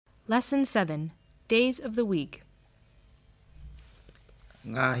Lesson 7, Days of the Week.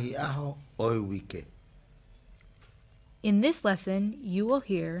 Ngahi aho oi wike. In this lesson, you will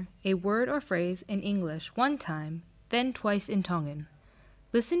hear a word or phrase in English one time, then twice in Tongan.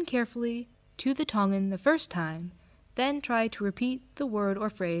 Listen carefully to the Tongan the first time, then try to repeat the word or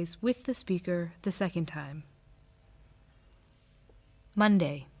phrase with the speaker the second time.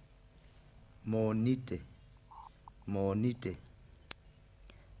 Monday. Monite. Monite.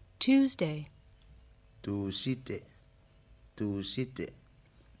 Tuesday. Tusite. Tusite.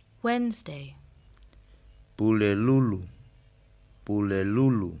 Wednesday. Pulelulu.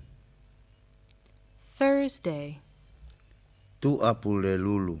 Pulelulu. Thursday. Tua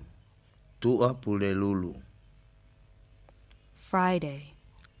pulelulu. Tua pulelulu. Friday.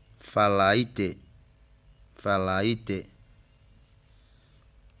 Falaite. Falaite.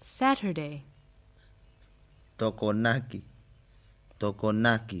 Saturday. Tokonaki.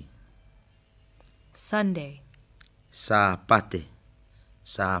 Tokonaki. Sunday. Sapate.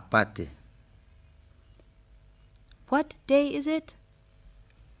 Sapate. What day is it?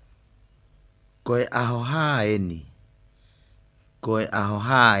 Koe aho haeni. Koe aho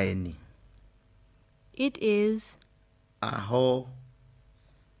haeni. It is Aho.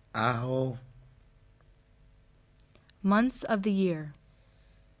 Aho. months of the year.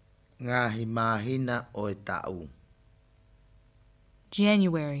 Ngahi mahina o tau.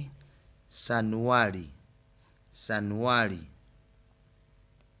 January. Sanuari. Sanuari.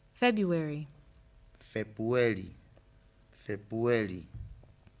 February. Februari. Februari.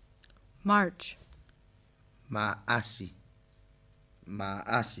 March. Maasi.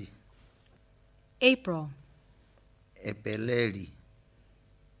 Maasi. April. Epeleri.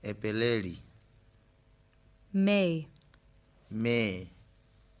 Epeleri. May. Me.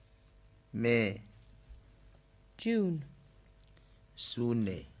 Me. June.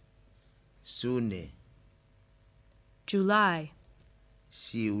 Sune. Sune. July.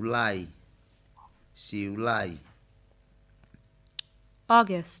 Siulai. Siulai.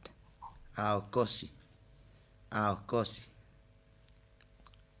 August. Aokosi. Aokosi.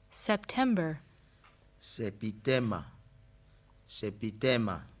 September. Sepitema.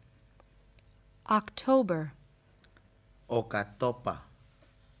 Sepitema. October. Okatopa.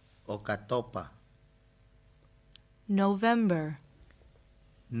 Okatopa. November.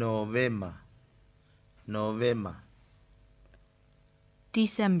 Novema. Novema.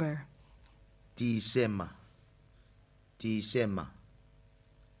 December. Tisema. Tisema.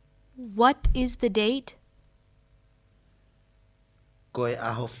 What is the date? Koe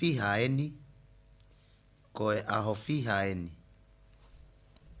aho fiha eni. Koe aho fiha eni.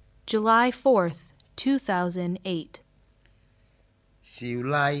 July 4th, 2008.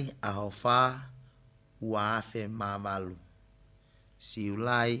 Siulai aho fa uafe mavalu.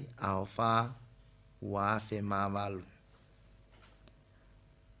 Siulai aho fa uafe mavalu.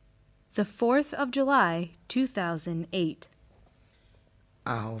 The 4th of July, 2008.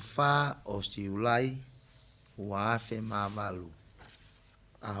 Aho fa o siulai uafe mavalu.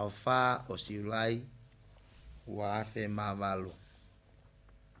 Aho fa o siulai uafe mavalu.